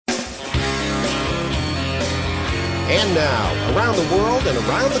And now, around the world and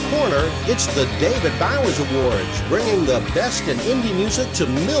around the corner, it's the David Bowers Awards, bringing the best in indie music to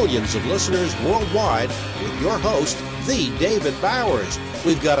millions of listeners worldwide with your host, the David Bowers.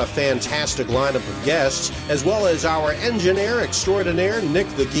 We've got a fantastic lineup of guests, as well as our engineer extraordinaire, Nick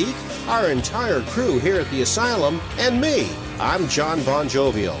the Geek, our entire crew here at the Asylum, and me. I'm John Bon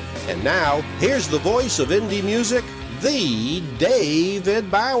Jovial. And now, here's the voice of indie music, the David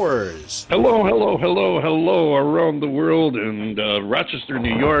Bowers. Hello around the world and Rochester,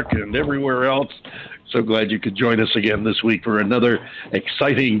 New York, and everywhere else. So glad you could join us again this week for another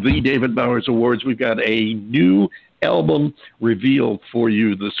exciting The David Bowers Awards. We've got a new album revealed for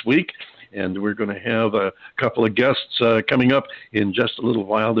you this week, and we're going to have a couple of guests coming up in just a little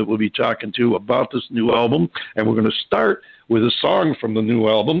while that we'll be talking to about this new album. And we're going to start with a song from the new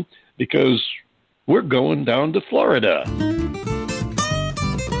album because we're going down to Florida.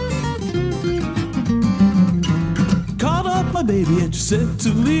 Called up my baby and she said to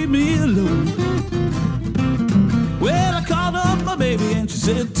leave me alone. Well, I called up my baby and she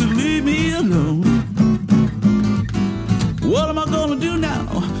said to leave me alone. What am I gonna do now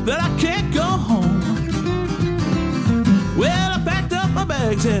that I can't go home? Well, I packed up my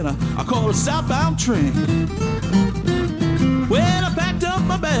bags and I called a southbound train. Well, I packed up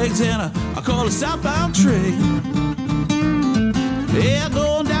my bags and I called a southbound train. Yeah,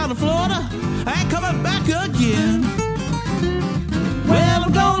 going down to Florida, I ain't coming back again. Well,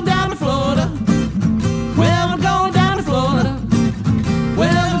 I'm going down to Florida. Well, I'm going down to Florida.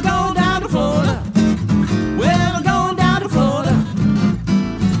 Well, I'm going down to Florida. Well, I'm going down to Florida.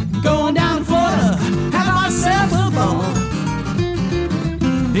 Going down to Florida, have myself a ball.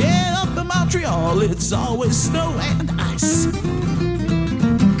 Yeah, up in Montreal, it's always snow and ice.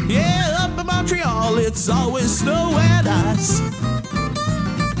 Yeah, up in Montreal, it's always snow and ice.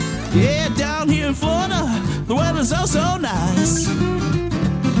 Yeah, down here in Florida, the weather's oh so nice.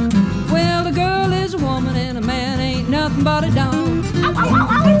 Well, a girl is a woman and a man ain't nothing but a dog.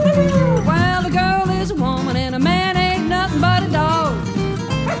 Well, a girl is a woman and a man ain't nothing but a dog.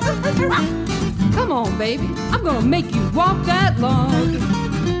 Come on, baby, I'm gonna make you walk that log.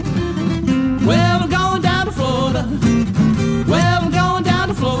 Well, I'm going down to Florida. Well, I'm going down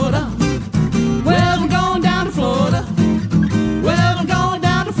to Florida. Well, I'm going down to Florida. Well, I'm going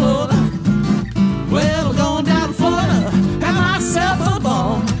down to Florida. Well, I'm going down to Florida. Have myself a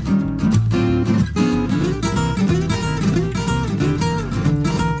ball.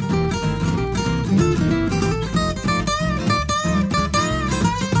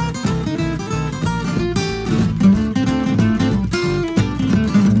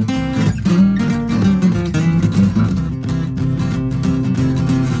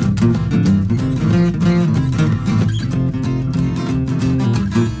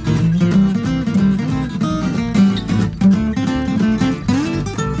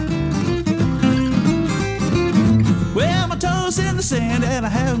 And I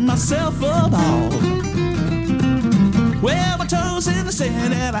have myself a ball. Well, my toes in the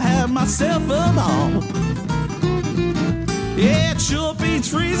sand and I have myself a ball. Yeah, it sure beats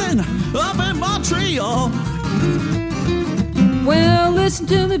freezing up in Montreal. Well, listen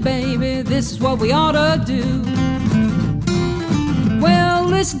to me, baby, this is what we ought to do. Well,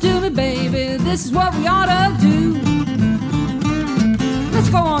 listen to me, baby, this is what we ought to do. Let's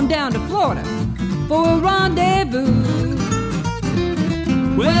go on down to Florida for a rendezvous.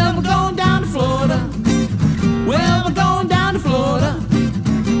 Well, we're going down to Florida. Well, we're going down to Florida.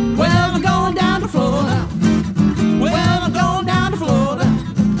 Well, we're going down to Florida. Well, we're going down to Florida.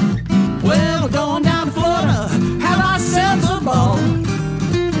 Well, we're going down to Florida. Have ourselves a ball.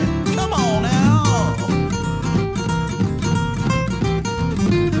 Come on now.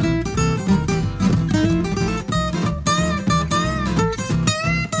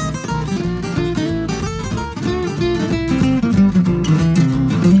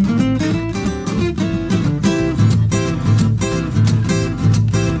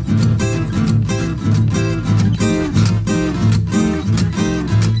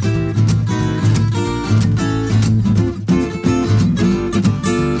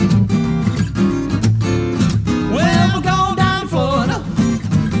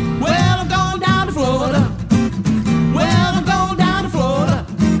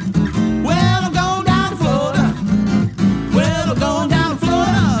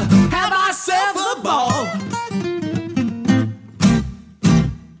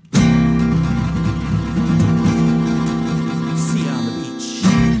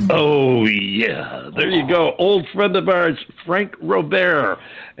 There you go. Old friend of ours, Franc ro-BAIR,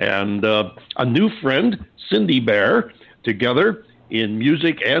 and a new friend, Cindy BAIR, together in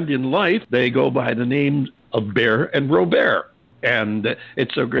music and in life. They go by the name of ro-BAIR and ro-BAIR. And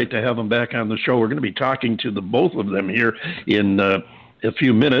it's so great to have them back on the show. We're going to be talking to the both of them here in a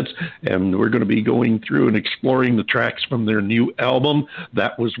few minutes, and we're going to be going through and exploring the tracks from their new album.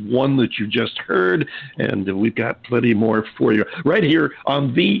 That was one that you just heard, and we've got plenty more for you right here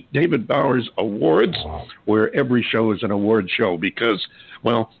on the David Bowers Awards, where every show is an award show because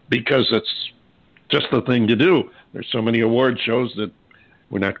it's just the thing to do. There's so many award shows that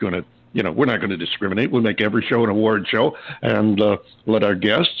we're not going to discriminate. We'll make every show an award show and let our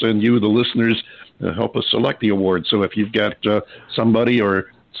guests and you, the listeners, help us select the award. So if you've got somebody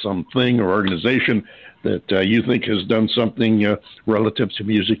or something or organization that you think has done something relative to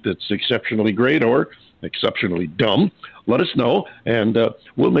music that's exceptionally great or exceptionally dumb, let us know, and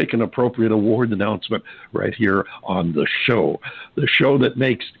we'll make an appropriate award announcement right here on the show that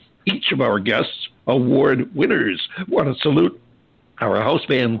makes each of our guests award winners. I want to salute our house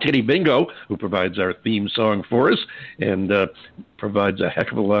band, Titty Bingo, who provides our theme song for us and provides a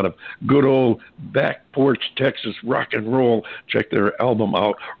heck of a lot of good old back porch Texas rock and roll. Check their album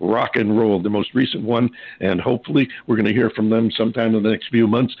out, Rock and Roll, the most recent one, and hopefully we're going to hear from them sometime in the next few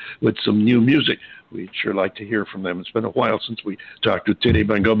months with some new music. We'd sure like to hear from them. It's been a while since we talked to Titty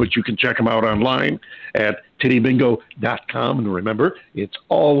Bingo, but you can check them out online at tittybingo.com. And remember, it's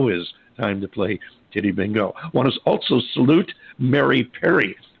always time to play Titty Bingo. I want to also salute Mary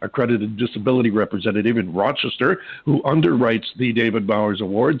Perry, accredited disability representative in Rochester, who underwrites the David Bowers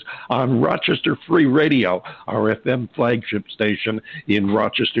Awards on Rochester Free Radio, our FM flagship station in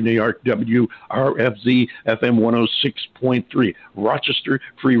Rochester, New York, WRFZ FM 106.3. Rochester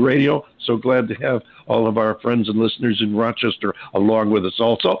Free Radio. So glad to have all of our friends and listeners in Rochester along with us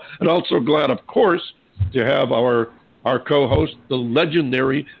also. And also glad, of course, to have our co-host, the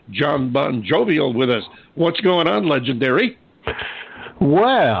legendary John Bon Jovial, with us. What's going on, legendary?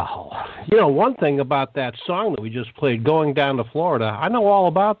 Well, one thing about that song that we just played, Going Down to Florida, I know all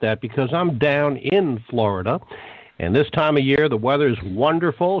about that because I'm down in Florida. And this time of year, the weather is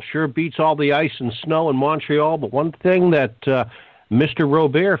wonderful. Sure beats all the ice and snow in Montreal. But one thing that Mr.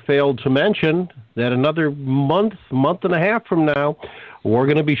 ro-BAIR failed to mention, that another month and a half from now, we're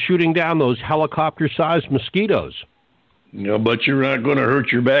going to be shooting down those helicopter-sized mosquitoes. No, but you're not going to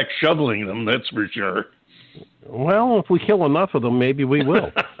hurt your back shoveling them, that's for sure. Well, if we kill enough of them, maybe we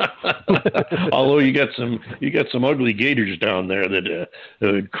will. Although you got some ugly gators down there that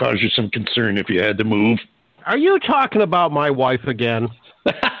would cause you some concern if you had to move. Are you talking about my wife again?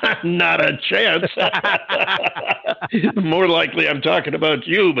 Not a chance. More likely I'm talking about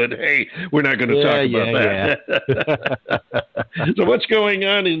you, but hey, we're not going to talk about that. So what's going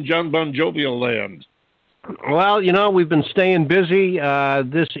on in John Bon Jovial land? Well, we've been staying busy.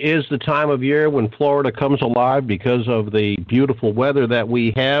 This is the time of year when Florida comes alive because of the beautiful weather that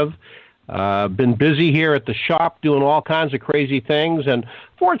we have. Been busy here at the shop doing all kinds of crazy things and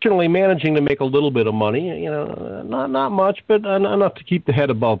fortunately managing to make a little bit of money, not much, but enough to keep the head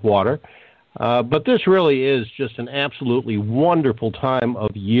above water. But this really is just an absolutely wonderful time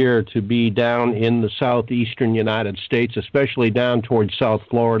of year to be down in the southeastern United States, especially down towards South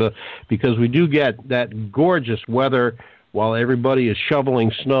Florida, because we do get that gorgeous weather while everybody is shoveling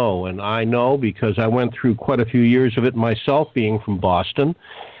snow. And I know because I went through quite a few years of it myself, being from Boston.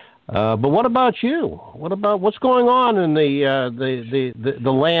 But what about you? What's going on in the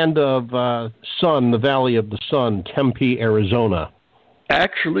land of sun, the Valley of the Sun, Tempe, Arizona?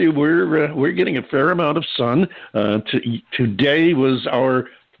 Actually, we're getting a fair amount of sun. Today was our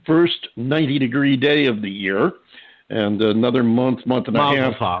first 90-degree day of the year, and another month and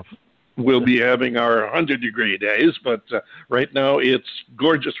a half, we'll be having our 100-degree days. But right now, it's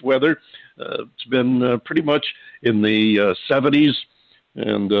gorgeous weather. It's been pretty much in the 70s,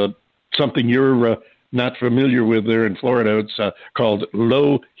 and something you're not familiar with there in Florida, it's called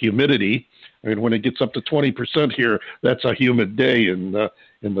low humidity. I mean, when it gets up to 20% here, that's a humid day in the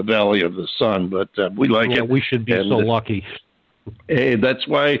Valley of the Sun. But we like it. We should be so lucky. Hey, that's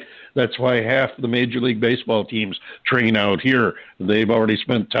why half the Major League Baseball teams train out here. They've already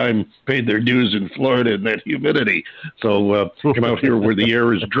paid their dues in Florida in that humidity. So come out here where the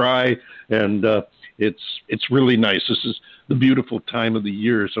air is dry, and it's really nice. This is the beautiful time of the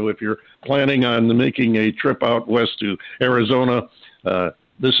year. So if you're planning on making a trip out west to Arizona,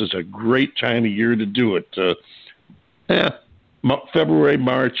 this is a great time of year to do it. February,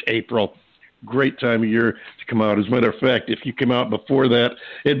 March, April, great time of year to come out. As a matter of fact, if you come out before that,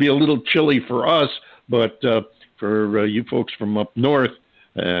 it'd be a little chilly for us, but for you folks from up north,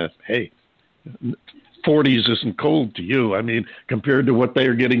 hey, 40s isn't cold to you. I mean, compared to what they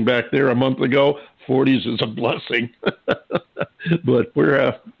were getting back there a month ago, 40s is a blessing. But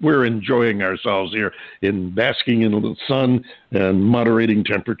we're enjoying ourselves here in basking in the sun and moderating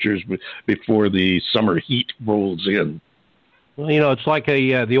temperatures before the summer heat rolls in. Well, it's like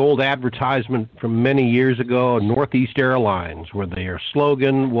the old advertisement from many years ago, Northeast Airlines, where their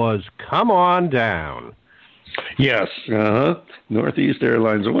slogan was, "Come on down." Yes, Northeast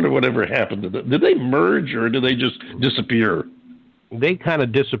Airlines. I wonder whatever happened to them. Did they merge or did they just disappear? They kind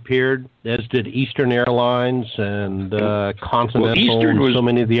of disappeared, as did Eastern Airlines and Continental and so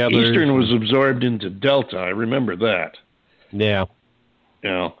many of the others. Eastern was absorbed into Delta. I remember that. Yeah.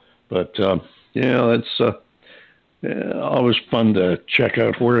 Yeah, but it's always fun to check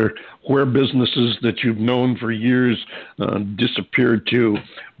out where businesses that you've known for years disappeared to.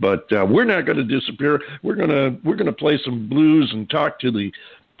 But we're not going to disappear. We're gonna play some blues and talk to the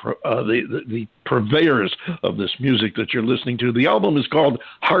purveyors of this music that you're listening to. The album is called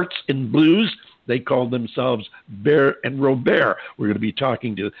Hearts in Blues. They call themselves ro-BAIR and ro-BAIR. We're going to be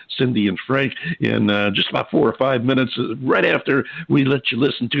talking to Cindy and Frank in just about 4 or 5 minutes, right after we let you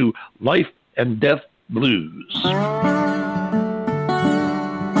listen to Life and Death Blues.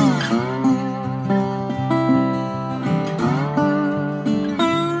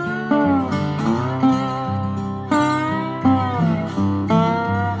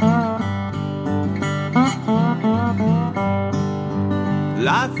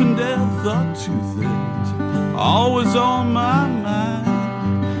 Life and death are two things always on my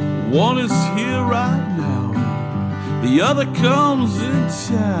mind. One is here right now, the other comes in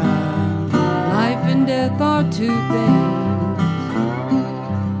time. Life and death are two things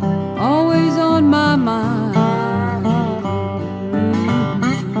always on my mind.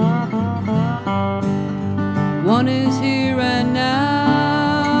 One is here and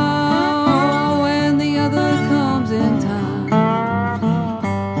now, and the other comes in time.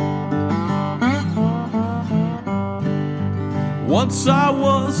 Once I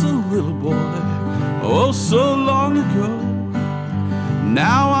was a little boy, oh so long ago.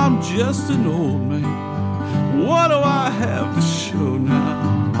 Now I'm just an old man. What do I have to show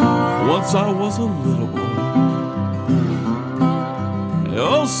now? Once I was a little boy,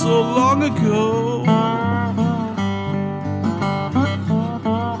 oh so long ago.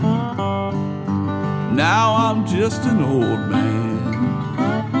 Now I'm just an old man.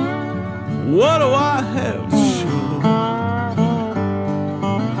 What do I have to show?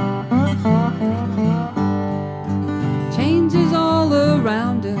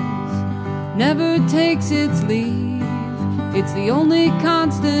 Around us never takes its leave. It's the only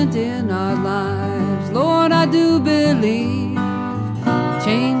constant in our lives. Lord, I do believe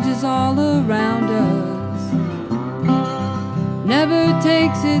change is all around us, never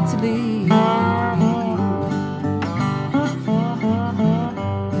takes its leave.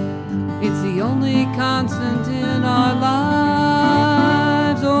 It's the only constant in our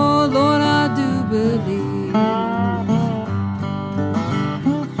lives. Oh Lord, I do believe.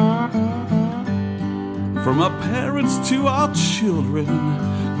 From our parents to our children,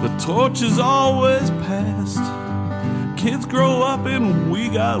 the torch is always passed. Kids grow up and we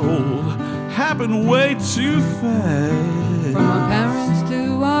got old, happened way too fast. From our parents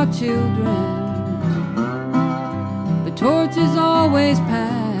to our children, the torch is always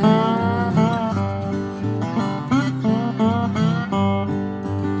passed.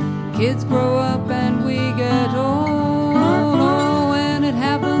 Kids grow up and we get old, oh, and it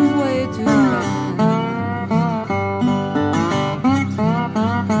happens way too fast.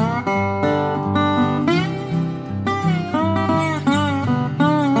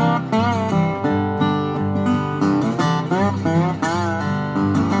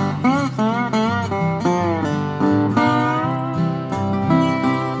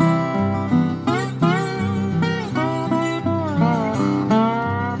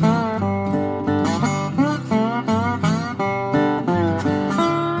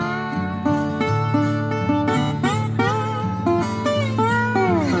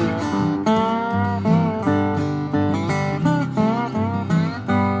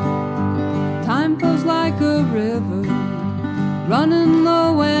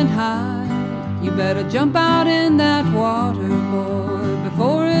 Jump out in that water, boy,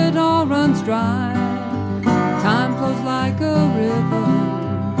 before it all runs dry. Time flows like a river,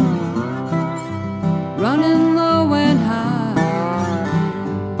 running low and high.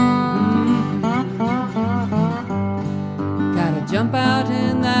 Gotta jump out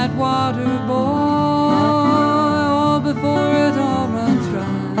in that water, boy, before it all runs dry.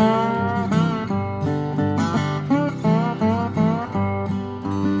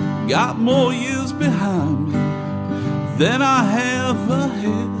 Got more years behind me than I have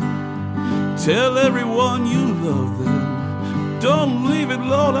ahead. Tell everyone you love them. Don't leave it,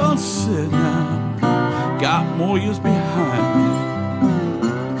 Lord, unsaid now. Got more years behind me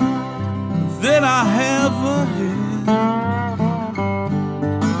than I have ahead.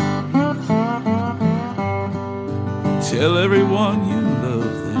 Tell everyone you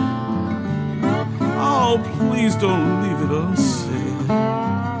love them. Oh, please don't leave it unsaid.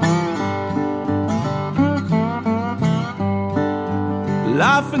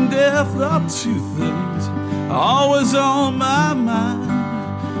 Life and death are two things always on my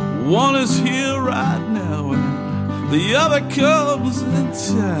mind. One is here right now and the other comes in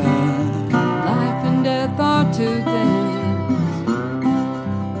time. Life and death are two things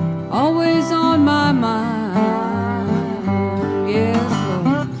always on my mind. Yes,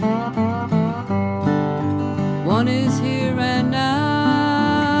 Lord. One is here and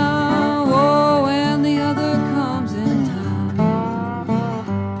now, oh, and the other comes in time.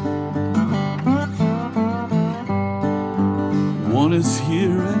 One is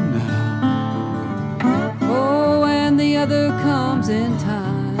here and now. Oh, and the other comes in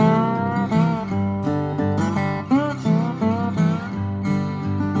time.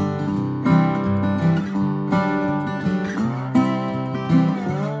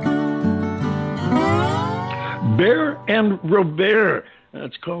 BAIR and ro-BAIR.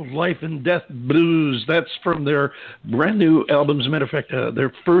 That's called Life and Death Blues. That's from their brand new album. As a matter of fact,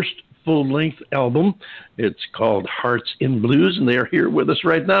 their first full-length album. It's called Hearts in Blues, and they're here with us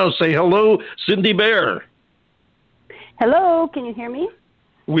right now. Say hello, Cindy BAIR. Hello, can you hear me?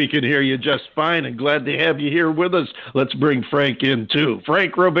 We can hear you just fine, and glad to have you here with us. Let's bring Franc in, too.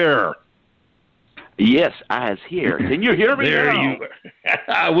 Franc, ro-BAIR. Yes, I is here. Can you hear me there now?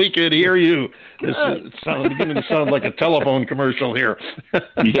 We can hear you. This is beginning to sound like a telephone commercial here.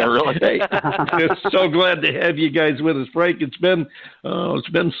 Yeah, really. Hey, so glad to have you guys with us, Franc. It's been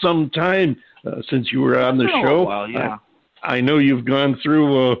some time since you were on the show. A while, yeah. I know you've gone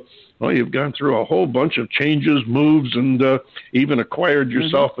through a whole bunch of changes, moves, and even acquired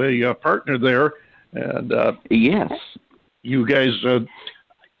yourself a partner there. And yes, you guys.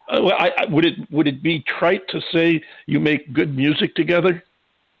 Would it be trite to say you make good music together?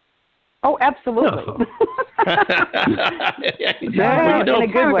 Oh, absolutely. No. In a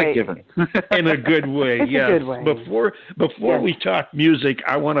good way. In a good way, it's yes. A good way. Before yes. we talk music,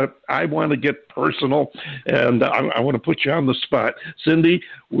 I want to get personal, and I want to put you on the spot. Cindy,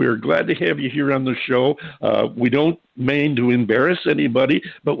 we're glad to have you here on the show. We don't mean to embarrass anybody,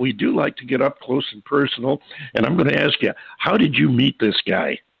 but we do like to get up close and personal. And I'm going to ask you, how did you meet this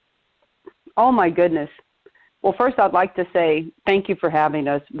guy? Oh, my goodness. Well, first, I'd like to say thank you for having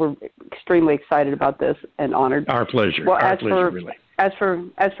us. We're extremely excited about this and honored. Our pleasure. Well, Really. As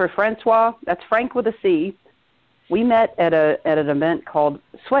for Francois, that's Frank with a C. We met at an event called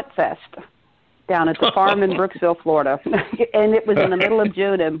Sweat Fest down at the farm in Brooksville, Florida, and it was in the middle of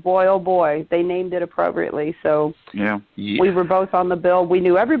June. And boy, oh boy, they named it appropriately. So yeah. We were both on the bill. We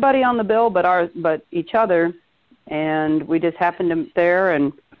knew everybody on the bill, but each other, and we just happened to there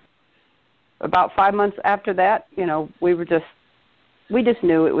and. About 5 months after that, we just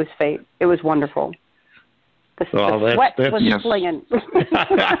knew it was fate. It was wonderful. The sweat was flinging.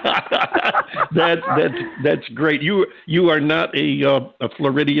 That's great. You are not a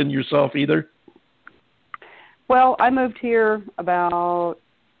Floridian yourself either? Well, I moved here about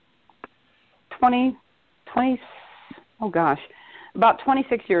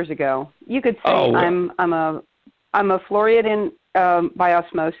 26 years ago. You could say I'm a Floridian by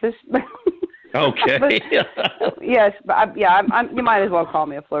osmosis. Okay. Yes, but you might as well call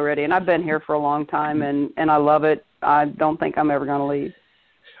me a Floridian. I've been here for a long time, and I love it. I don't think I'm ever going to leave.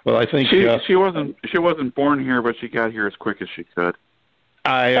 Well, I think she wasn't born here, but she got here as quick as she could.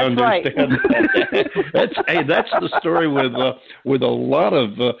 I understand. Right. That's the story with a lot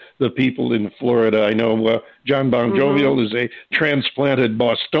of the people in Florida. I know John Bon Jovial is a transplanted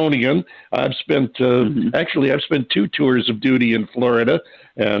Bostonian. I've spent 2 tours of duty in Florida,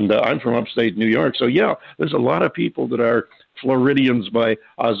 and I'm from upstate New York. So yeah, there's a lot of people that are Floridians by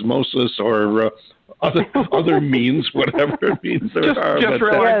osmosis or other means, whatever means there are. Just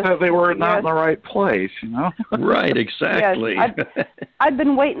realized that they were not in the right place, Right, exactly. Yes, I've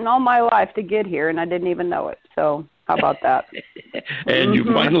been waiting all my life to get here, and I didn't even know it. So how about that? And you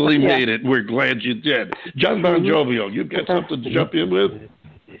finally made it. We're glad you did. John Bon Jovial, you've got something to jump in with?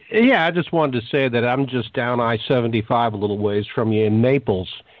 Yeah, I just wanted to say that I'm just down I-75 a little ways from you in Naples.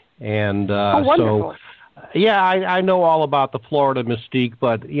 And wonderful. So, yeah, I know all about the Florida mystique,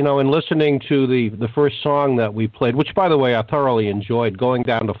 but, in listening to the first song that we played, which, by the way, I thoroughly enjoyed, going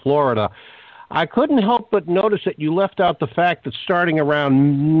down to Florida, I couldn't help but notice that you left out the fact that starting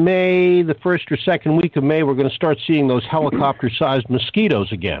around May, the first or second week of May, we're going to start seeing those helicopter-sized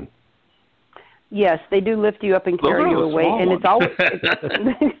mosquitoes again. Yes, they do lift you up and carry you away, and it's always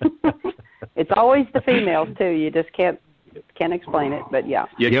it's always the females too. You just can't explain it, but yeah.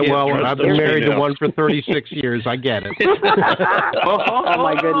 Well, I've been married to one for 36 years. I get it. Oh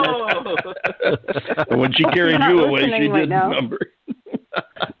my goodness! When she carried you away, she didn't remember.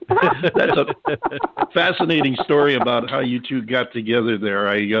 That's a fascinating story about how you two got together there.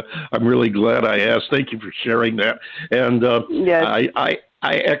 I'm really glad I asked. Thank you for sharing that. And yes.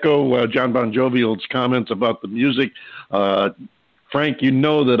 I echo John Bon Jovial's comments about the music. Frank, you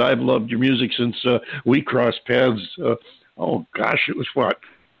know that I've loved your music since we crossed paths. It was what,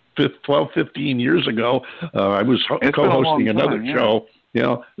 12, 15 years ago. I was co-hosting another show.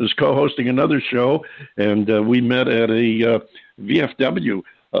 Yeah, I was co-hosting another show, and we met at a VFW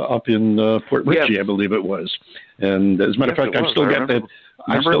up in Port Richey, I believe it was. And as a matter of fact, I still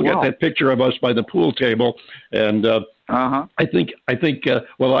got that picture of us by the pool table, and I think.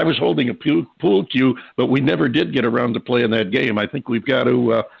 Well, I was holding a pool cue, but we never did get around to playing that game. I think we've got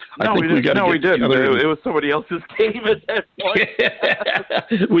to. We didn't. It was somebody else's game at that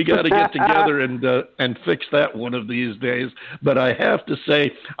point. We got to get together and fix that one of these days. But I have to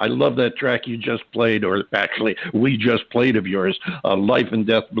say, I love that track you just played, or actually, we just played of yours, "Life and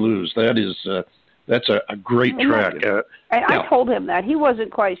Death Blues." That's a great track. I told him that. He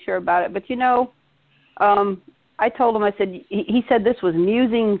wasn't quite sure about it, but I told him, I said, he said this was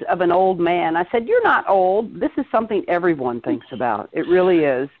musings of an old man. I said, you're not old. This is something everyone thinks about. It really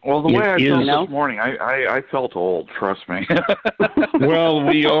is. Well, the way I felt this morning, I felt old, trust me. Well,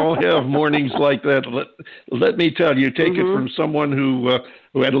 we all have mornings like that. Let me tell you, take it from someone who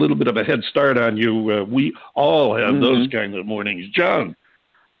had a little bit of a head start on you. We all have those kinds of mornings. John?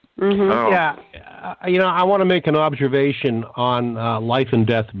 Yeah, I want to make an observation on Life and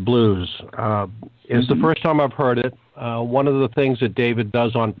Death Blues. It's the first time I've heard it. One of the things that David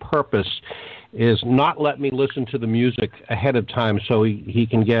does on purpose is not let me listen to the music ahead of time so he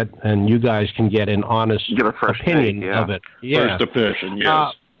can get, and you guys can get an honest opinion of it. Yeah. First opinion,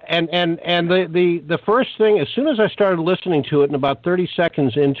 yes. And the first thing, as soon as I started listening to it, and about 30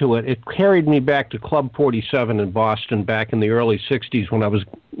 seconds into it, it carried me back to Club 47 in Boston back in the early 60s when I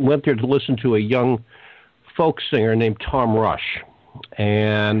went there to listen to a young folk singer named Tom Rush.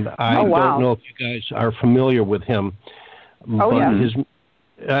 And I don't know if you guys are familiar with him, but his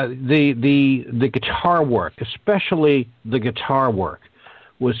the guitar work, especially the guitar work,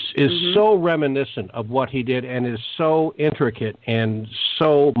 is so reminiscent of what he did, and is so intricate and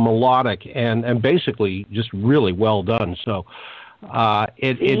so melodic and basically just really well done. So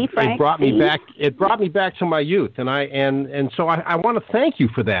it brought me back. It brought me back to my youth, and so I want to thank you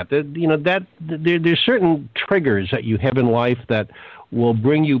for that. There's certain triggers that you have in life that will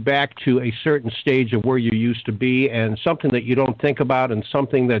bring you back to a certain stage of where you used to be, and something that you don't think about, and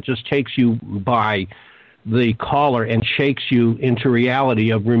something that just takes you by the collar and shakes you into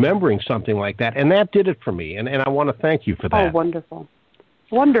reality of remembering something like that. And that did it for me, and I want to thank you for that. Oh, wonderful.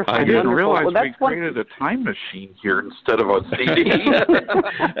 Wonderful. I didn't realize we created a time machine here instead of a CD.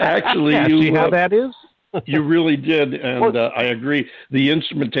 Actually, see how that is? You really did, and I agree. The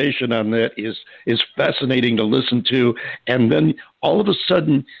instrumentation on that is fascinating to listen to, and then all of a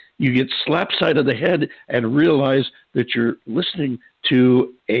sudden you get slapped side of the head and realize that you're listening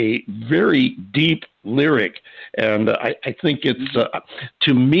to a very deep lyric. And I think it's,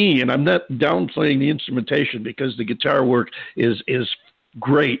 to me, and I'm not downplaying the instrumentation because the guitar work is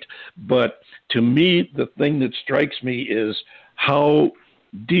great, but to me, the thing that strikes me is how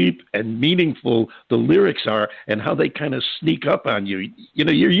deep and meaningful the lyrics are and how they kind of sneak up on you.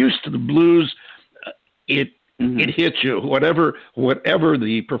 You're used to the blues. It hits you. Whatever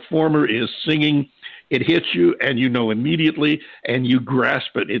the performer is singing, it hits you, and you know immediately, and you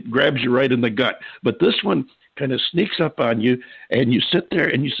grasp it. It grabs you right in the gut. But this one kind of sneaks up on you, and you sit there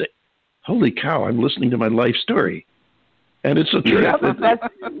and you say, holy cow, I'm listening to my life story. And it's a trip.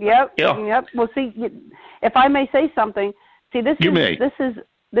 Yep. Well, see, if I may say something, this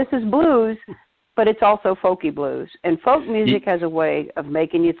is blues, but it's also folky blues. And folk music has a way of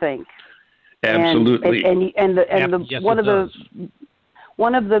making you think. Absolutely.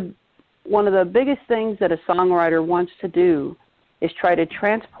 One of the biggest things that a songwriter wants to do is try to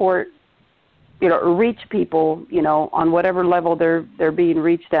transport, reach people, on whatever level they're being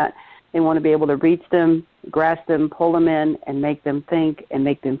reached at. They want to be able to reach them, grasp them, pull them in, and make them think and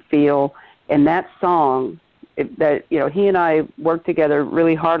make them feel. And that song, he and I worked together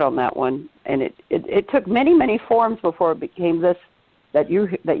really hard on that one, and it took many, many forms before it became this that you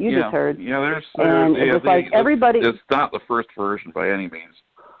just heard. Yeah, there's and it was like everybody. It's not the first version by any means.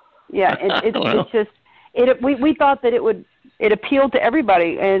 Yeah, it's just we thought that it appealed to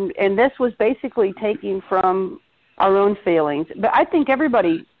everybody, and this was basically taking from our own feelings. But I think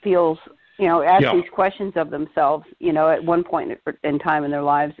everybody feels, ask these questions of themselves, at one point in time in their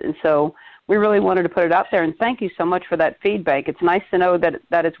lives, and so we really wanted to put it out there. And thank you so much for that feedback. It's nice to know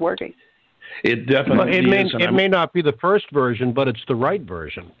that it's working. It definitely is. It may not be the first version, but it's the right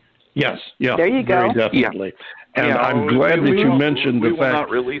version. Yes, yeah. There you go. Very definitely. Yeah. And I'm glad that you mentioned the fact. We will not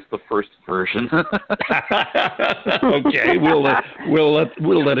release the first version. Okay, we'll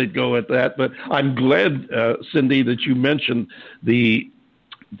let it go at that. But I'm glad, Cindy, that you mentioned the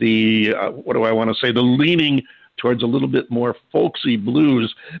what do I want to say? The leaning towards a little bit more folksy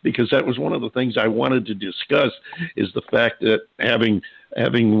blues, because that was one of the things I wanted to discuss, is the fact that having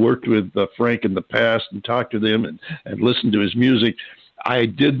worked with Franc in the past and talked to them and listened to his music, I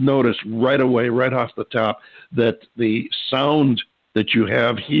did notice right away, right off the top, that the sound that you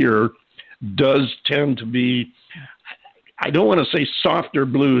have here does tend to be, I don't want to say softer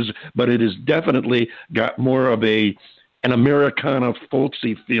blues, but it has definitely got more of an Americana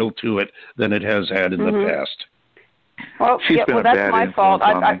folksy feel to it than it has had in the past. Well, that's my fault.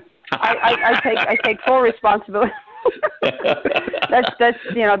 I take full responsibility. that's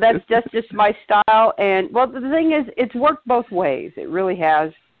just my style. And the thing is, it's worked both ways. It really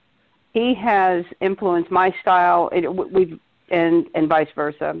has. He has influenced my style, and vice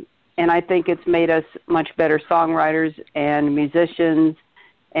versa. And I think it's made us much better songwriters and musicians,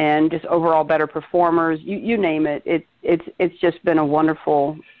 and just overall better performers. You name it. It's just been a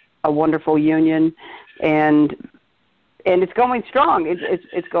wonderful union, and it's going strong.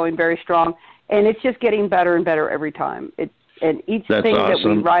 It's going very strong. And it's just getting better and better every time. And each thing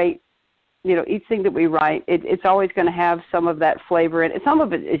that we write, it's always going to have some of that flavor in it. Some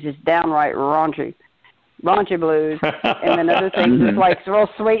of it is just downright raunchy blues, and then other things is like real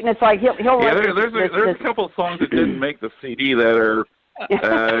sweet. And it's like he'll write. There's a couple of songs that didn't make the CD that are,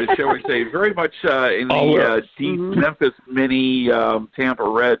 shall we say, very much in the deep Memphis mini Tampa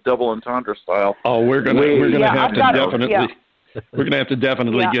Red double entendre style. Oh, we're gonna have to definitely. We're going to have to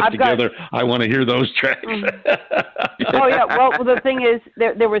definitely get together. I want to hear those tracks. Oh, yeah. Well, the thing is,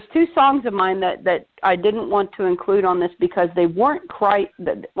 there was two songs of mine that I didn't want to include on this because they weren't quite,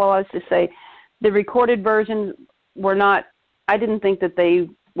 let's just say, the recorded versions were not, I didn't think that they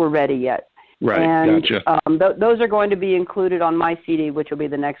were ready yet. Right, and, gotcha. Those are going to be included on my CD, which will be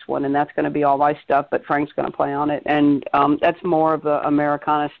the next one, and that's going to be all my stuff, but Frank's going to play on it. And that's more of the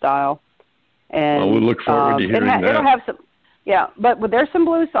Americana style. And we'll look forward to hearing that. It'll have some... Yeah, but there's some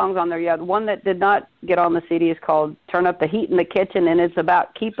blues songs on there. Yeah, the one that did not get on the CD is called "Turn Up the Heat in the Kitchen," and it's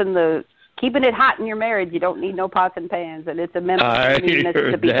about keeping it hot in your marriage. You don't need no pots and pans, and it's a menace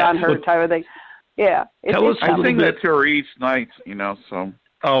to be done her type of thing. Yeah, I sing that to her each night, so.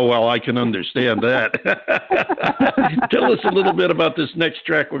 Oh, well, I can understand that. Tell us a little bit about this next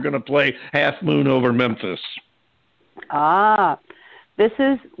track we're going to play, "Half Moon Over Memphis." This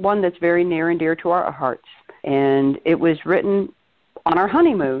is one that's very near and dear to our hearts. And it was written on our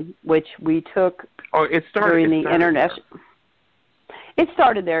honeymoon, which we took during the international. It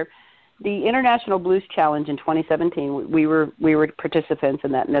started there. The International Blues Challenge in 2017. We were participants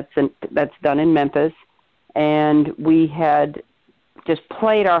in that, and that's done in Memphis. And we had just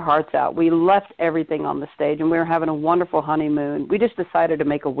played our hearts out. We left everything on the stage, and we were having a wonderful honeymoon. We just decided to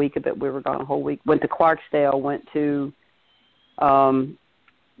make a week of it. We were gone a whole week. Went to Clarksdale. Went to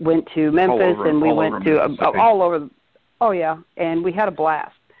Memphis, and we went to all over. Oh yeah, and we had a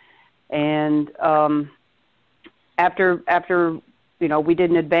blast. And after we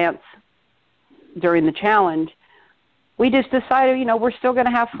didn't advance during the challenge, we just decided we're still going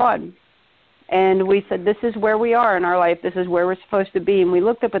to have fun. And we said, this is where we are in our life. This is where we're supposed to be. And we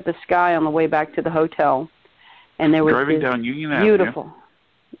looked up at the sky on the way back to the hotel, and there was driving down Union Avenue.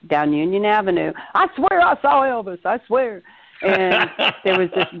 Down Union Avenue. I swear I saw Elvis. I swear. And there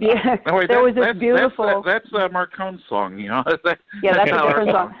was this beautiful. That's Marcone's song, Yeah, that's a different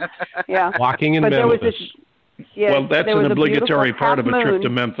song. Yeah, Walking in Memphis. Well, that's an obligatory part of a trip to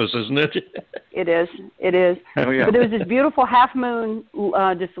Memphis, isn't it? It is. Oh, yeah. But there was this beautiful half moon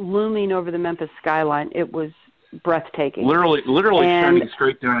just looming over the Memphis skyline. It was breathtaking. Literally shining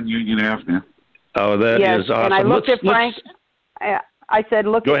straight down Union Avenue. Oh, that is awesome. And I looked at Frank. I said,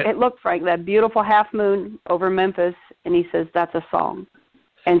 look, Frank, that beautiful half moon over Memphis. And he says, that's a song.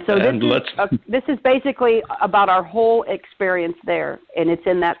 And so this is basically about our whole experience there, and it's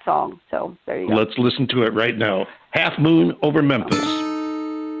in that song. So there you go. Let's listen to it right now. Half Moon Over Memphis.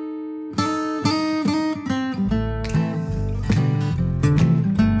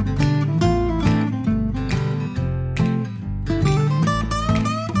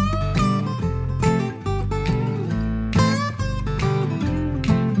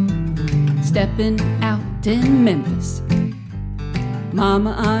 stepping out in Memphis.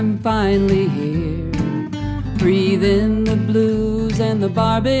 Mama, I'm finally here, breathing the blues and the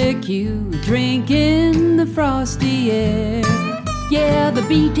barbecue, drinking the frosty air. Yeah, the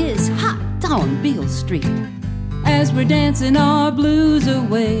beat is hot on Beale Street as we're dancing our blues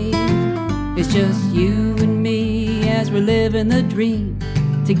away. It's just you and me as we're living the dream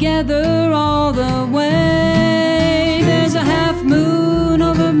together all the way. There's a half moon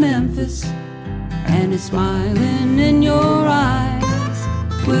over Memphis and it's smiling in your eyes.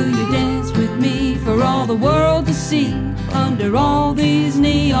 Will you dance with me for all the world to see under all these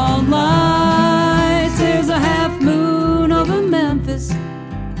neon lights? There's a half moon over Memphis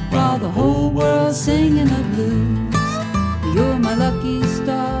while the whole world's singing the blues. You're my lucky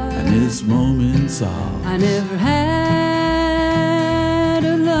star, and this moment's all. I never had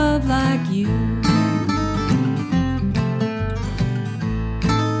a love like you.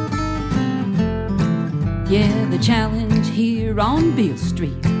 Yeah, the challenge here on Beale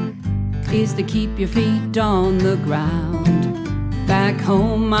Street is to keep your feet on the ground. Back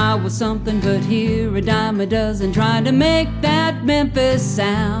home I was something, but here a dime a dozen trying to make that Memphis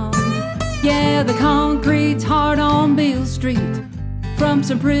sound. Yeah, the concrete's hard on Beale Street from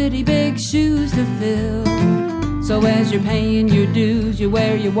some pretty big shoes to fill. So as you're paying your dues, you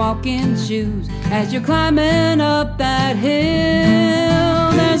wear your walking shoes as you're climbing up that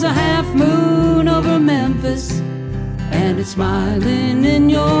hill. There's a half moon over Memphis and it's smiling in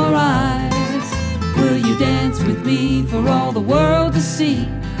your eyes. Will you dance with me for all the world to see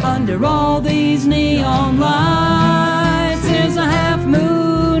under all these neon lights? There's a half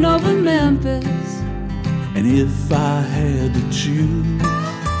moon over Memphis. And if I had to choose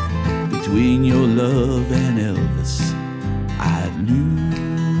between your love and Elvis, I'd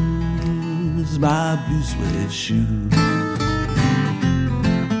lose my blue suede shoes.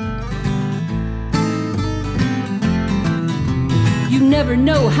 You never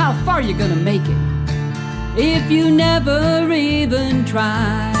know how far you're gonna make it if you never even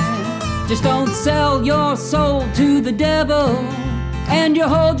try. Just don't sell your soul to the devil and you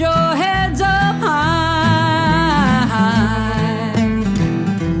hold your heads up high.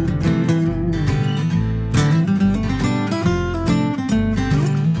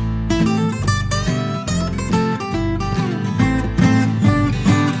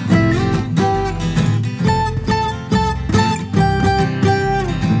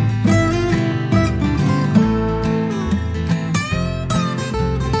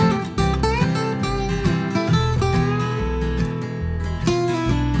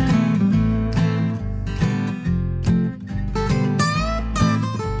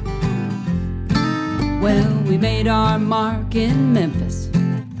 Well, we made our mark in Memphis,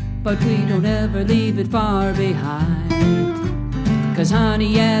 but we don't ever leave it far behind. 'Cause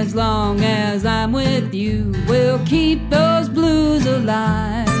honey, as long as I'm with you, we'll keep those blues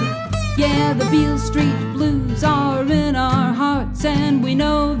alive. Yeah, the Beale Street blues are in our hearts and we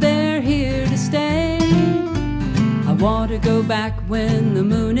know they're here to stay. I want to go back when the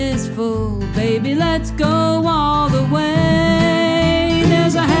moon is full, baby, let's go all the way.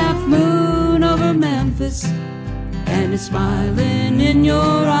 There's a half moon over Memphis and it's smiling in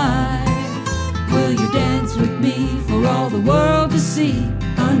your eyes. Will you dance with me for all the world to see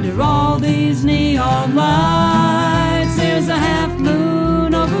under all these neon lights? There's a half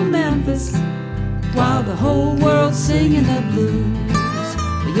moon over Memphis while the whole world's singing the blues.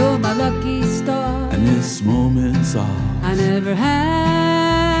 You're my lucky star, and this moment's all. I never had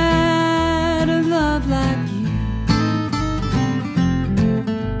a love like you.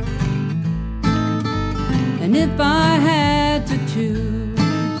 And if I had to choose,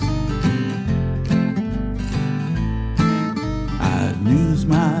 I'd lose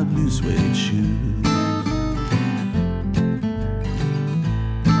my blue suede shoes.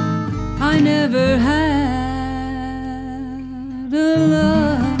 I never had a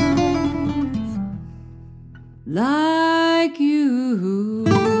love like you.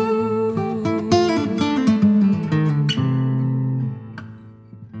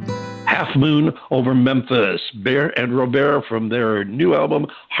 Half Moon over Memphis, ro-BAIR and ro-BAIR from their new album,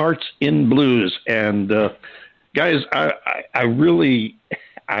 Hearts in Blues. And guys,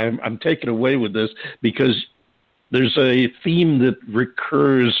 I'm taken away with this because there's a theme that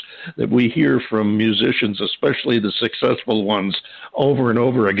recurs that we hear from musicians, especially the successful ones, over and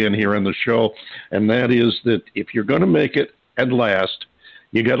over again here on the show. And that is that if you're going to make it and last,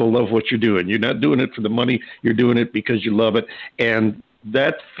 you got to love what you're doing. You're not doing it for the money. You're doing it because you love it. And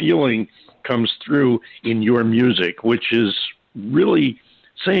that feeling comes through in your music, which is really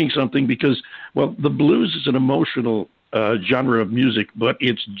saying something because, well, the blues is an emotional genre of music, but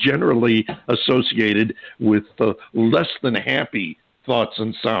it's generally associated with less than happy thoughts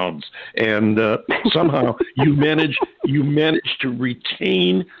and sounds. And somehow you manage to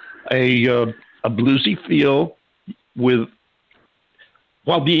retain a bluesy feel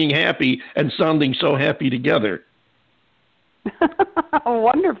while being happy and sounding so happy together.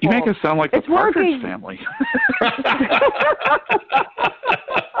 Wonderful. You make us sound like the Partridge Family.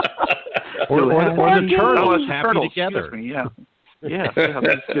 or the Turtles happy together. Excuse me, yeah.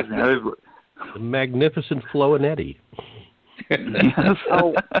 Excuse me. The magnificent Flo and Eddie. Yes.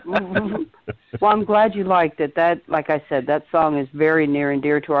 Oh, well, I'm glad you liked it. That, like I said, that song is very near and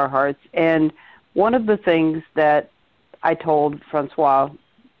dear to our hearts. And one of the things that I told Francois,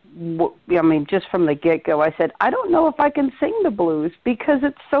 just from the get-go, I said, I don't know if I can sing the blues because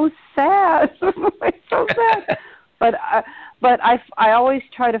it's so sad. It's so sad. But I always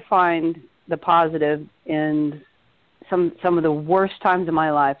try to find the positive in some of the worst times of my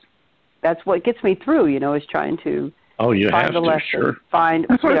life. That's what gets me through, is trying to find the lesson. Sure.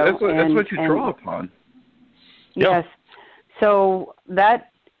 That's what you draw upon. Yes. So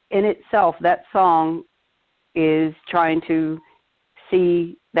that in itself, that song is trying to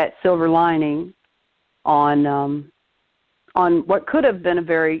see that silver lining on what could have been a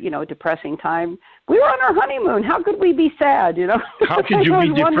very, depressing time. We were on our honeymoon. How could we be sad, How could you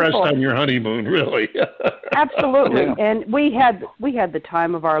be depressed on your honeymoon, really? Absolutely. Yeah. And we had the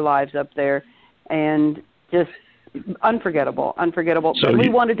time of our lives up there, and just unforgettable. So but we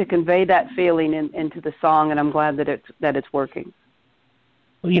wanted to convey that feeling into the song, and I'm glad that it's working.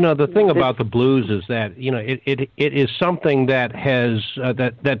 Well, the thing about the blues is that it is something that has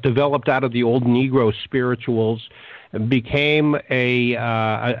that developed out of the old Negro spirituals, and became a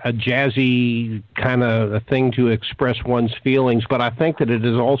jazzy kind of a thing to express one's feelings. But I think that it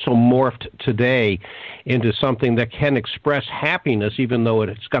has also morphed today into something that can express happiness, even though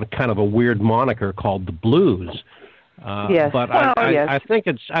it's got a kind of a weird moniker called the blues. Yes. But I think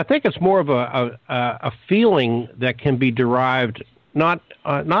it's more of a feeling that can be derived not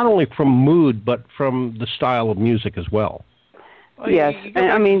only from mood, but from the style of music as well. Yes,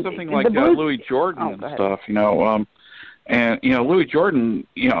 and something like Louis Jordan and stuff, and Louis Jordan,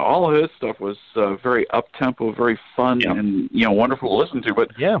 all of his stuff was very up tempo, very fun, and wonderful to listen to, but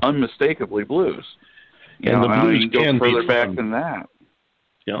unmistakably blues. And the blues can go further be back fun. than that.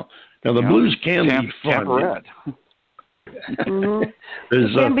 Yeah, now the blues can be fun. It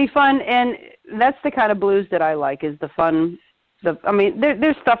can be fun, and that's the kind of blues that I like. Is the fun.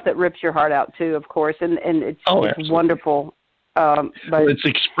 There's stuff that rips your heart out too, of course, and it's wonderful. But it's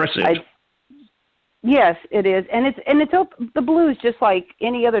expressive. Yes, it is, and it's the blues, just like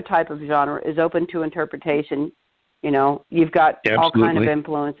any other type of genre, is open to interpretation. You've got all kind of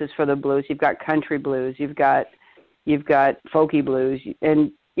influences for the blues. You've got country blues. You've got folky blues,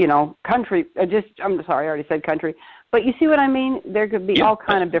 and country. I'm sorry, I already said country. But you see what I mean? There could be all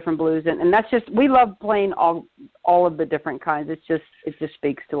kind of different blues, and that's just, we love playing all of the different kinds. It just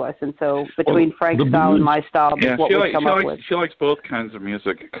speaks to us, and so between Frank's style and my style, that's what we come up with. She likes both kinds of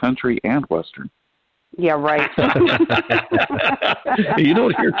music, country and Western. Yeah, right. You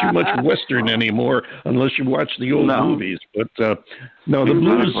don't hear too much Western anymore unless you watch the old movies. But no, the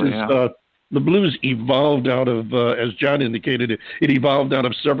blues is. The blues evolved out of, as John indicated, it evolved out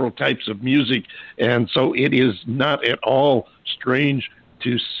of several types of music, and so it is not at all strange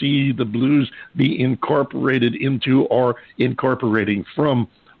to see the blues be incorporated into or incorporating from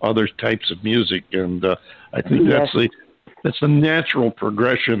other types of music, and I think that's the natural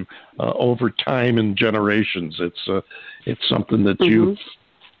progression over time and generations. It's something that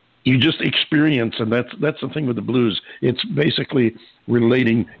you just experience, and that's the thing with the blues. It's basically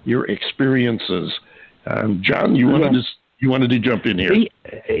relating your experiences. John, you wanted to jump in here.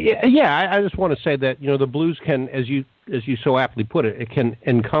 Yeah, I just want to say that the blues can, as you so aptly put it, it can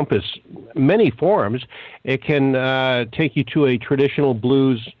encompass many forms. It can take you to a traditional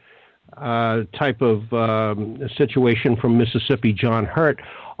blues type of situation from Mississippi, John Hurt,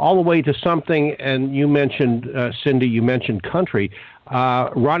 all the way to something, and you mentioned, Cindy, you mentioned country,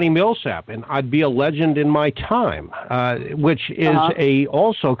 Ronnie Milsap, and I'd Be a Legend in My Time, which is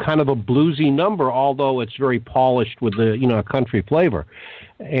also kind of a bluesy number, although it's very polished with the country flavor,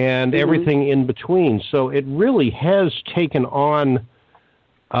 and everything in between. So it really has taken on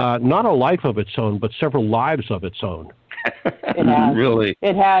not a life of its own, but several lives of its own. It has. Really,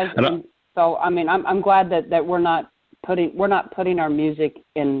 it has. And so I'm glad that we're not putting our music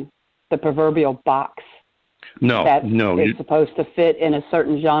in the proverbial box. No. It's supposed to fit in a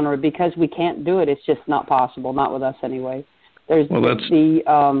certain genre, because we can't do it. It's just not possible, not with us anyway. There's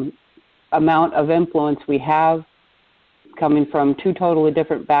the amount of influence we have coming from two totally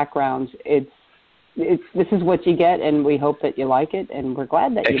different backgrounds. This is what you get, and we hope that you like it, and we're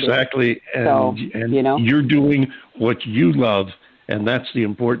glad that you do. Exactly, and you know, you're doing what you love, and that's the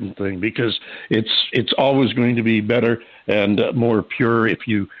important thing, because it's always going to be better and more pure if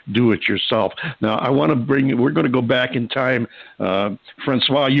you do it yourself. Now, we're going to go back in time.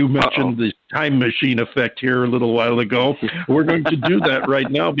 Francois, you mentioned the time machine effect here a little while ago. We're going to do that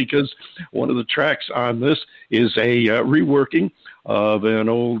right now, because one of the tracks on this is a reworking of an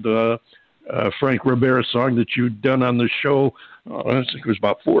old Franc ro-BAIR song that you'd done on the show. I think it was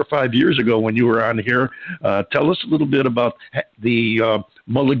about 4 or 5 years ago when you were on here. Tell us a little bit about the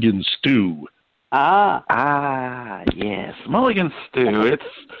Mulligan Stew. Yes, Mulligan Stew.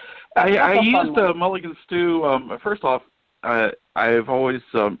 I used Mulligan Stew. First off, I've always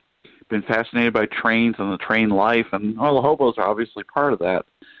been fascinated by trains and the train life, and all the hobos are obviously part of that.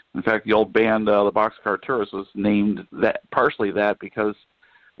 In fact, the old band, the Boxcar Tourists, was named partially that because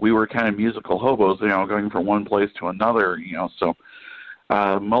we were kind of musical hobos, you know, going from one place to another, you know. So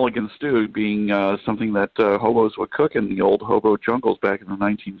Mulligan Stew being something that hobos would cook in the old hobo jungles back in the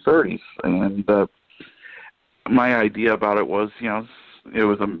 1930s. And my idea about it was, you know, it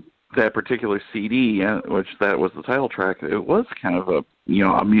was that particular CD, which that was the title track. It was kind of a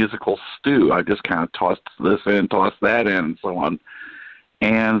musical stew. I just kind of tossed this in, tossed that in, and so on.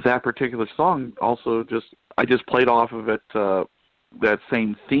 And that particular song also I just played off of it. That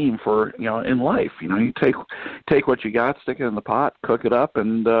same theme for, you know, in life. You know, you take what you got, stick it in the pot, cook it up,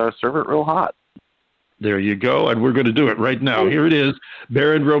 and serve it real hot. There you go, and we're going to do it right now. Here it is,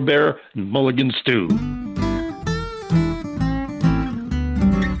 BAIR and ro-BAIR, Mulligan Stew.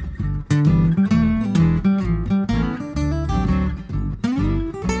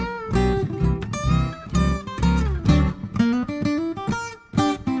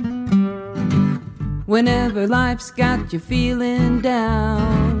 Whenever life's got you feeling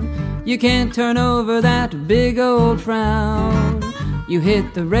down, you can't turn over that big old frown. You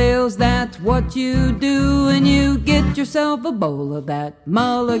hit the rails, that's what you do, and you get yourself a bowl of that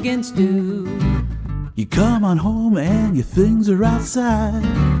Mulligan Stew. You come on home and your things are outside.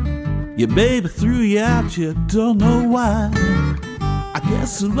 Your baby threw you out, you don't know why. I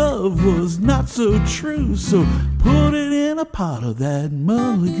guess love was not so true, so put it in a pot of that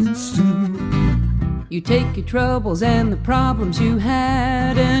Mulligan Stew. You take your troubles and the problems you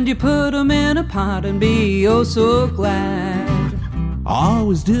had, and you put them in a pot and be oh so glad.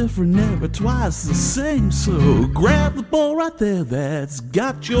 Always different, never twice the same, so grab the bowl right there that's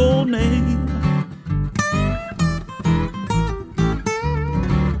got your name.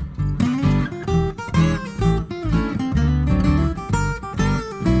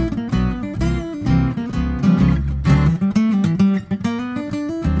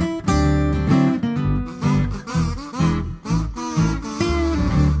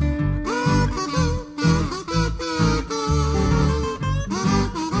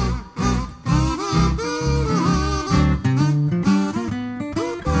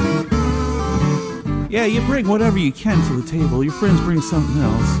 Yeah, you bring whatever you can to the table. Your friends bring something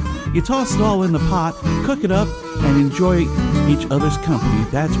else. You toss it all in the pot, cook it up, and enjoy each other's company.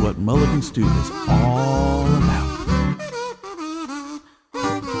 That's what Mulligan Stew is all about.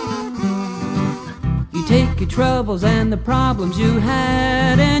 You take your troubles and the problems you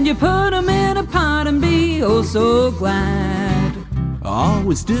had, and you put them in a pot and be oh so glad.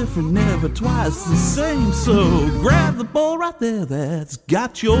 Always different, never twice the same, so grab the bowl right there that's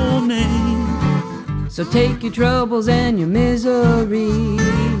got your name. So take your troubles and your misery,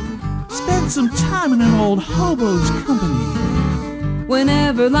 spend some time in an old hobo's company.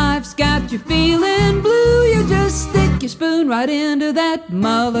 Whenever life's got you feeling blue, you just stick your spoon right into that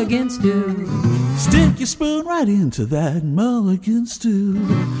Mulligan Stew. Stick your spoon right into that Mulligan Stew.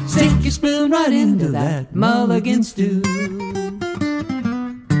 Stick your spoon right into that Mulligan Stew.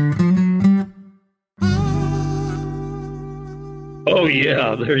 Oh,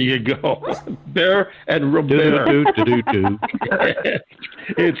 yeah, there you go. BAIR and ro-BAIR.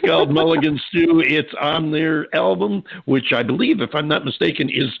 It's called Mulligan Stew. It's on their album, which I believe, if I'm not mistaken,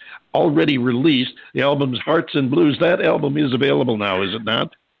 is already released. The album's Hearts and Blues. That album is available now, is it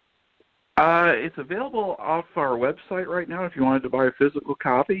not? It's available off our website right now if you wanted to buy a physical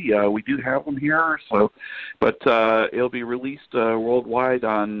copy. We do have them here, but it'll be released worldwide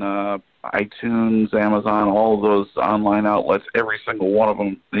on iTunes, Amazon, all of those online outlets. Every single one of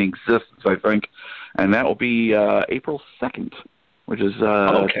them in existence, I think. And that will be April 2nd, which is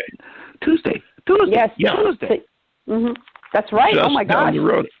Tuesday. Yes, Tuesday. Mm-hmm. That's right. Just oh, my gosh.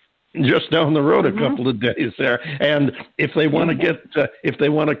 Just down the road a couple of days there. And if they want to if they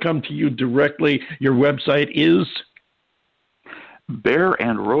want to come to you directly, your website is?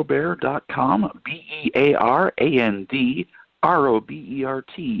 BairandRoBAIR.com,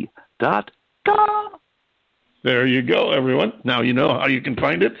 BearandRobert.com. There you go, everyone. Now you know how you can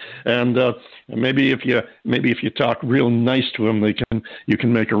find it, and maybe if you talk real nice to them, you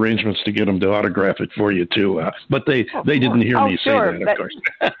can make arrangements to get them to autograph it for you too. But they didn't hear me say that, of course.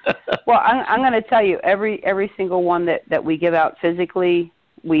 Well, I'm going to tell you, every single one that we give out physically,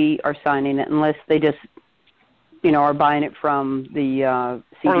 we are signing it, unless they just are buying it from the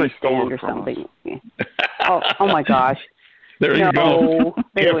CD stand or something. Oh my gosh. There you go.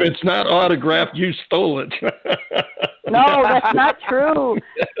 If it's not autographed, you stole it. No, that's not true.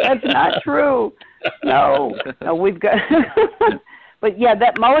 That's not true. No, we've got. But yeah,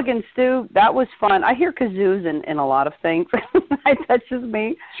 that Mulligan Stew, that was fun. I hear kazoos in a lot of things. That's just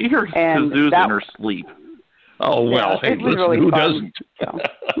me. She hears kazoos in her sleep. Oh, well, yeah, hey, listen, really who fun, doesn't? So.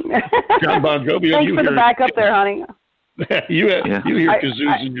 John Bon Jovi, thanks for the backup there, honey. you hear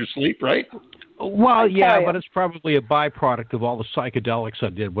kazoos in your sleep, right? Well, yeah, but it's probably a byproduct of all the psychedelics I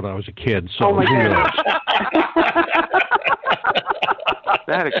did when I was a kid. So who knows?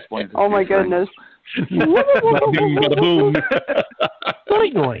 That explains it. Oh, my goodness. Boom.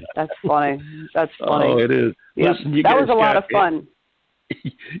 That's funny. Oh, it is. Yeah. Listen, that was a lot of fun.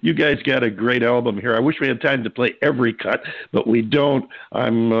 You guys got a great album here. I wish we had time to play every cut, but we don't.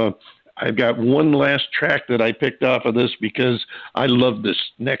 I've got one last track that I picked off of this because I love this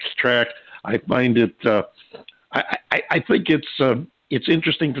next track. I find it. I think it's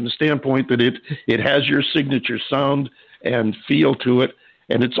interesting from the standpoint that it has your signature sound and feel to it,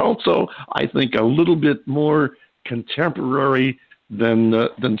 and it's also, I think, a little bit more contemporary than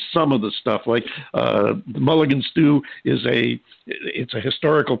some of the stuff. Like the Mulligan Stew it's a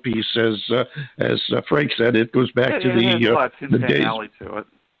historical piece, as Frank said. It goes back to the days. To it.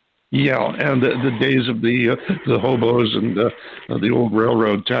 Yeah, and the days of the hobos and the old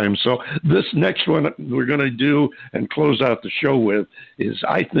railroad times. So this next one we're going to do and close out the show with is,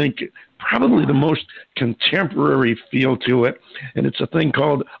 I think, probably the most contemporary feel to it, and it's a thing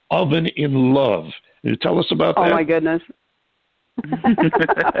called Oven in Love. Can you tell us about that? Oh, my goodness.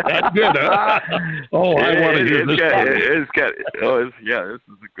 That's good, huh? Oh, I want to hear this. This is a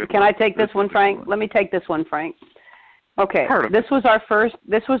good Can I take this one, Frank? Let me take this one, Frank. Okay, this was our first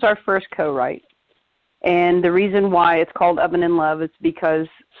co-write, and the reason why it's called Oven in Love is because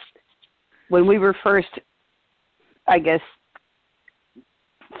when we were first, I guess,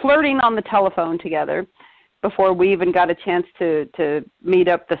 flirting on the telephone together, before we even got a chance to meet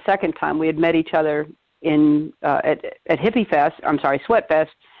up the second time, we had met each other at Sweat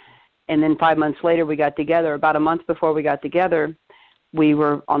Fest, and then 5 months later we got together. About a month before we got together, we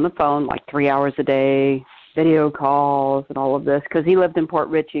were on the phone like 3 hours a day, video calls and all of this, because he lived in Newport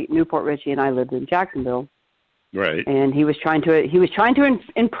Richey, and I lived in Jacksonville. Right. And he was trying to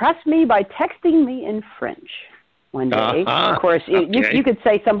impress me by texting me in French one day. Of course, you could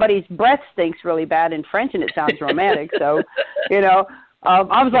say somebody's breath stinks really bad in French, and it sounds romantic. So,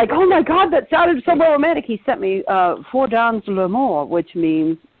 I was like, oh my God, that sounded so romantic. He sent me "Four dans l'amour," which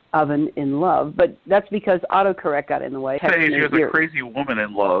means oven in love. But that's because autocorrect got in the way. Say she was a crazy woman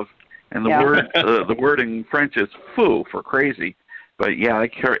in love. And the word in French is fou for crazy, but yeah,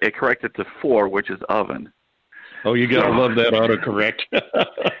 it corrected to four, which is oven. Oh, you gotta love that autocorrect.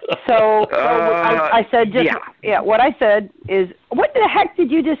 So I said, what I said is, what the heck did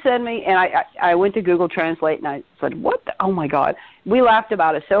you just send me? And I went to Google Translate and I said, what? Oh my God! We laughed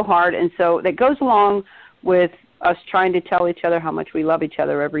about it so hard, and so that goes along with us trying to tell each other how much we love each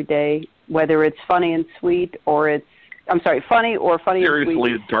other every day, whether it's funny and sweet or it's funny or funny seriously and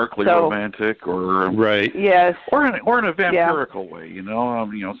sweet. Darkly romantic, or right, yes, or in a vampirical way.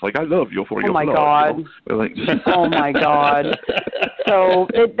 It's like I love you for your love. God! Oh my God! So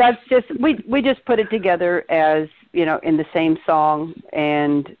that's just we just put it together as in the same song,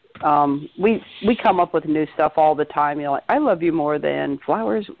 and we come up with new stuff all the time. Like, I love you more than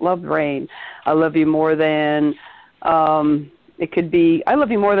flowers love rain. I love you more than it could be. I love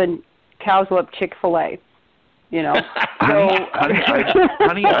you more than cows love Chick-fil-A. Honey,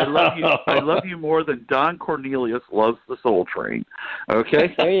 I love you. I love you more than Don Cornelius loves the Soul Train.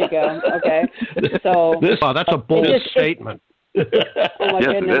 Okay. There you go. Okay. So that's a bold statement. Oh my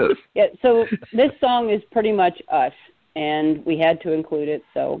goodness. It is. Yeah. So this song is pretty much us, and we had to include it.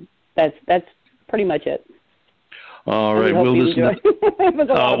 So that's pretty much it. All right, we'll listen.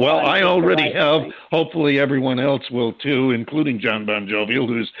 Well, I already have. Hopefully, everyone else will too, including John Bon Jovi,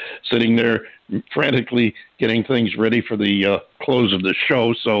 who's sitting there frantically getting things ready for the close of the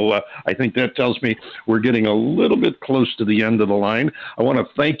show. So I think that tells me we're getting a little bit close to the end of the line. I want to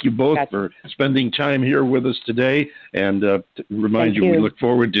thank you both for spending time here with us today, and remind you we look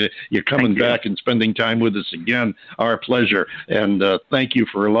forward to you coming back and spending time with us again. Our pleasure. And thank you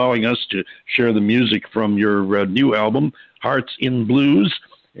for allowing us to share the music from your new album, Hearts in Blues.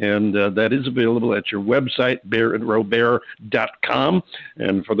 And that is available at your website, ro-BAIR.com.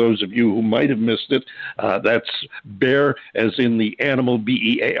 And for those of you who might have missed it, that's bear as in the animal,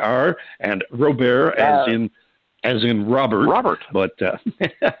 B-E-A-R, and ro-BAIR as in Robert. Robert. But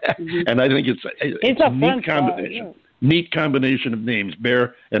and I think it's a neat combination. Neat combination of names,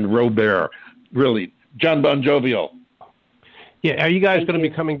 Bear and ro-BAIR. Really, John Bon Jovial. Yeah, are you guys going to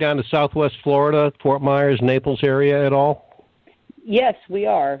be coming down to Southwest Florida, Fort Myers, Naples area at all? Yes, we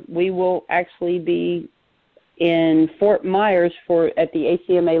are. We will actually be in Fort Myers at the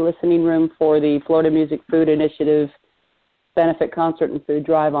ACMA Listening Room for the Florida Music Food Initiative benefit concert and food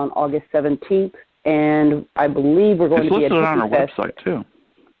drive on August 17th. And I believe we're going to be at Hippie Fest. It's listed on our website, too.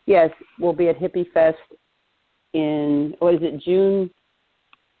 Yes, we'll be at Hippie Fest in, June?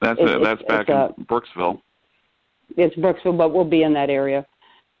 That's back in Brooksville. It's Brooksville, but we'll be in that area.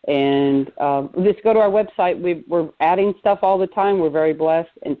 And just go to our website. We're adding stuff all the time. We're very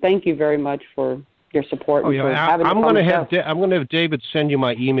blessed, and thank you very much for your support. I'm going to have David send you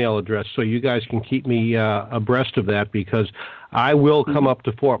my email address so you guys can keep me abreast of that, because I will come up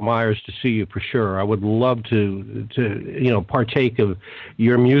to Fort Myers to see you for sure. I would love to partake of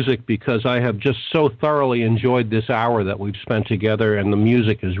your music, because I have just so thoroughly enjoyed this hour that we've spent together, and the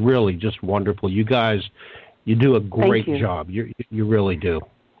music is really just wonderful. You guys, you do a great job. You really do.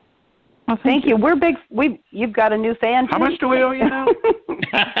 Well, thank you. We're big. You've got a new fan. How much do we owe you now?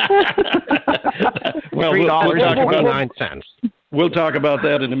 Well, $3.29. We'll talk about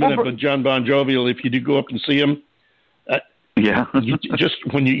that in a minute. But John Bon Jovial, if you do go up and see him, you just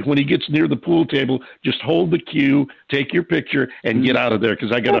when he gets near the pool table, just hold the cue, take your picture, and get out of there,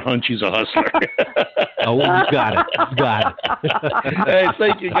 because I got a hunch he's a hustler. Oh, you got it. Hey,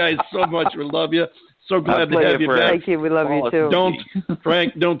 thank you guys so much. We love you. So glad to have you back. Thank you. We love you too.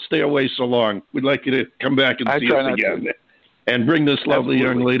 Frank, don't stay away so long. We'd like you to come back and see us again, and bring this lovely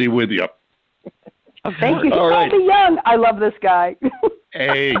young lady with you. Thank you. All right. Young. I love this guy.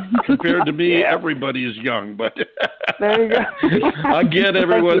 Hey, compared to me, everybody is young. But there you go. Again,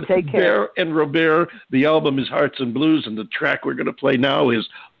 everyone, Take care. Bear and ro-BAIR. The album is Hearts and Blues, and the track we're going to play now is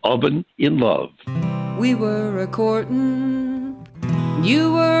Oven in Love. We were a courtin',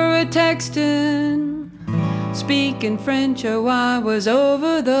 you were a textin'. Speaking French, oh, I was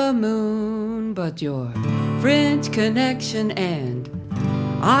over the moon. But your French connection and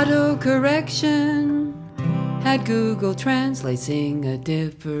autocorrection had Google Translate sing a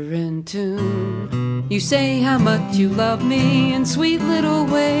different tune. You say how much you love me in sweet little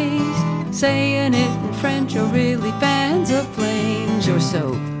ways, saying it in French, you're really fans of flames. You're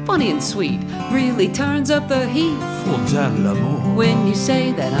so funny and sweet, really turns up the heat. When you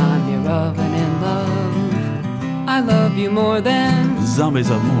say that I'm your oven in love, I love you more than zombies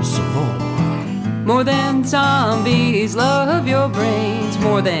of mon cerveau. More than zombies love your brains.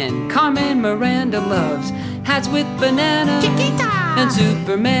 More than Carmen Miranda loves hats with bananas. Chiquita! And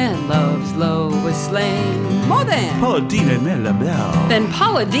Superman loves Lois Lane. More than Paula Deen aimait la beurre. Then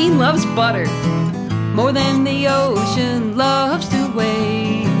Paula Deen loves butter. More than the ocean loves to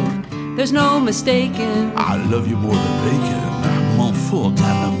wave. There's no mistaking, I love you more than bacon, mon four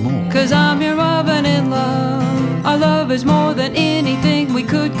d'amour. 'Cause I'm your oven in love. Our love is more than anything we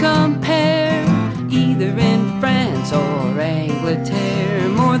could compare, either in France or Angleterre.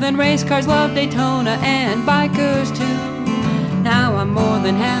 More than race cars love Daytona and bikers too. Now I'm more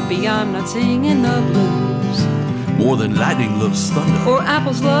than happy I'm not singing the blues. More than lightning loves thunder, or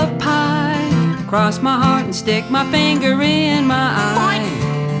apples love pie. Cross my heart and stick my finger in my eye.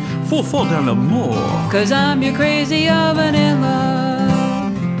 Full fall down the moor. 'Cause I'm your crazy oven in love.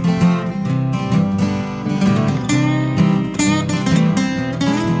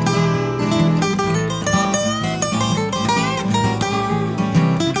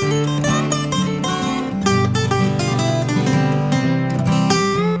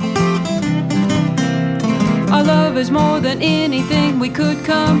 Our love is more than anything we could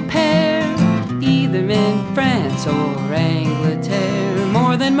compare, either in France or Angleterre.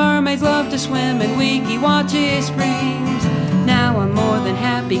 More than mermaids love to swim in Weeki Wachee Springs. Now I'm more than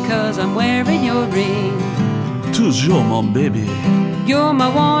happy 'cause I'm wearing your ring. Toujours mon baby. You're my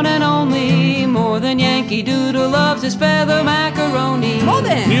one and only. More than Yankee Doodle loves his feather macaroni. More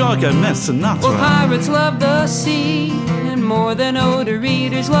than New York and Sinatra. Well, pirates love the sea. And more than odor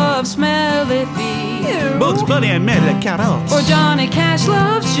readers love smelly feet. Bugs Bunny and Mary carrots. Or Johnny Cash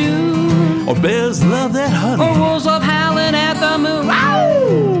loves shoes. Or bears love that honey. Or wolves love howling at the moon.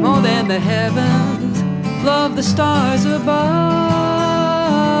 Ow! More than the heavens love the stars above.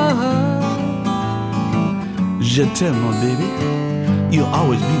 Je t'aime, my baby. You'll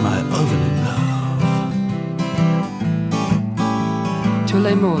always be my oven in love. Tous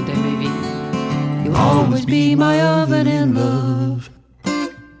les mots de ma vie. You'll always be my oven in love.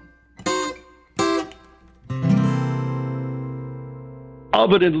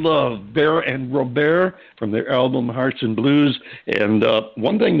 Oven in Love, BAIR and ro-BAIR from their album Hearts and Blues. And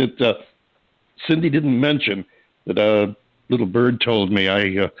one thing that Cindy didn't mention that a little bird told me,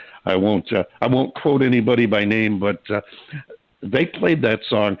 I won't quote anybody by name, but they played that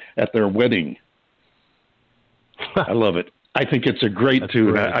song at their wedding. I love it. I think it's a great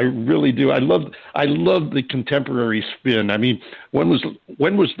tune. I really do. I love the contemporary spin. I mean, when was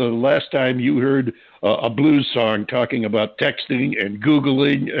the last time you heard a blues song talking about texting and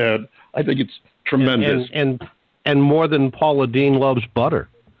Googling? I think it's tremendous. And more than Paula Deen loves butter.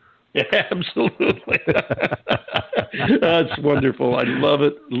 Yeah, absolutely. That's wonderful. I love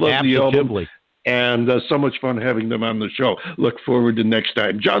it. Love the album. And so much fun having them on the show. Look forward to next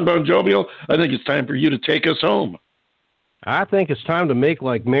time. John Bon Jovial, I think it's time for you to take us home. I think it's time to make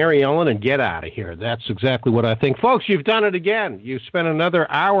like Mary Ellen and get out of here. That's exactly what I think. Folks, you've done it again. You've spent another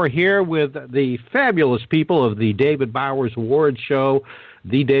hour here with the fabulous people of the David Bowers Awards show,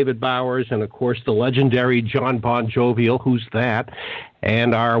 the David Bowers, and, of course, the legendary John Bon Jovial, who's that,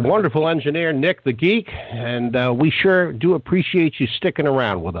 and our wonderful engineer, Nick the Geek, and we sure do appreciate you sticking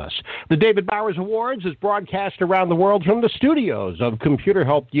around with us. The David Bowers Awards is broadcast around the world from the studios of Computer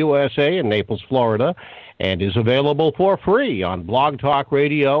Help USA in Naples, Florida, and is available for free on Blog Talk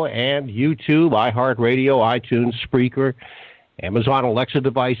Radio and YouTube, iHeartRadio, iTunes, Spreaker, Amazon Alexa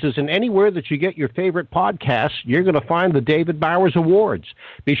devices, and anywhere that you get your favorite podcasts, you're going to find the David Bowers Awards.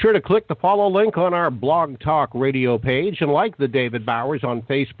 Be sure to click the follow link on our Blog Talk Radio page and like the David Bowers on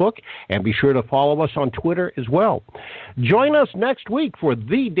Facebook, and be sure to follow us on Twitter as well. Join us next week for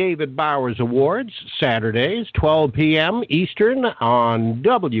the David Bowers Awards, Saturdays, 12 p.m. Eastern on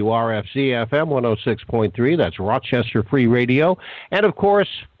WRFZ FM 106.3. That's Rochester Free Radio. And, of course,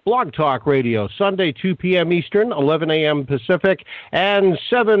 Blog Talk Radio, Sunday, 2 p.m. Eastern, 11 a.m. Pacific, and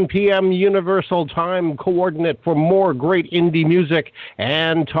 7 p.m. Universal Time coordinate for more great indie music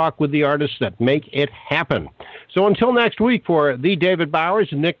and talk with the artists that make it happen. So until next week, for the David Bowers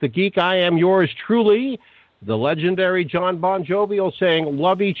and Nick the Geek, I am yours truly, the legendary John Bon Jovial, saying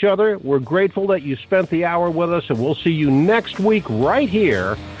love each other. We're grateful that you spent the hour with us, and we'll see you next week right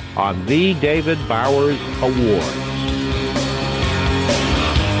here on the David Bowers Awards.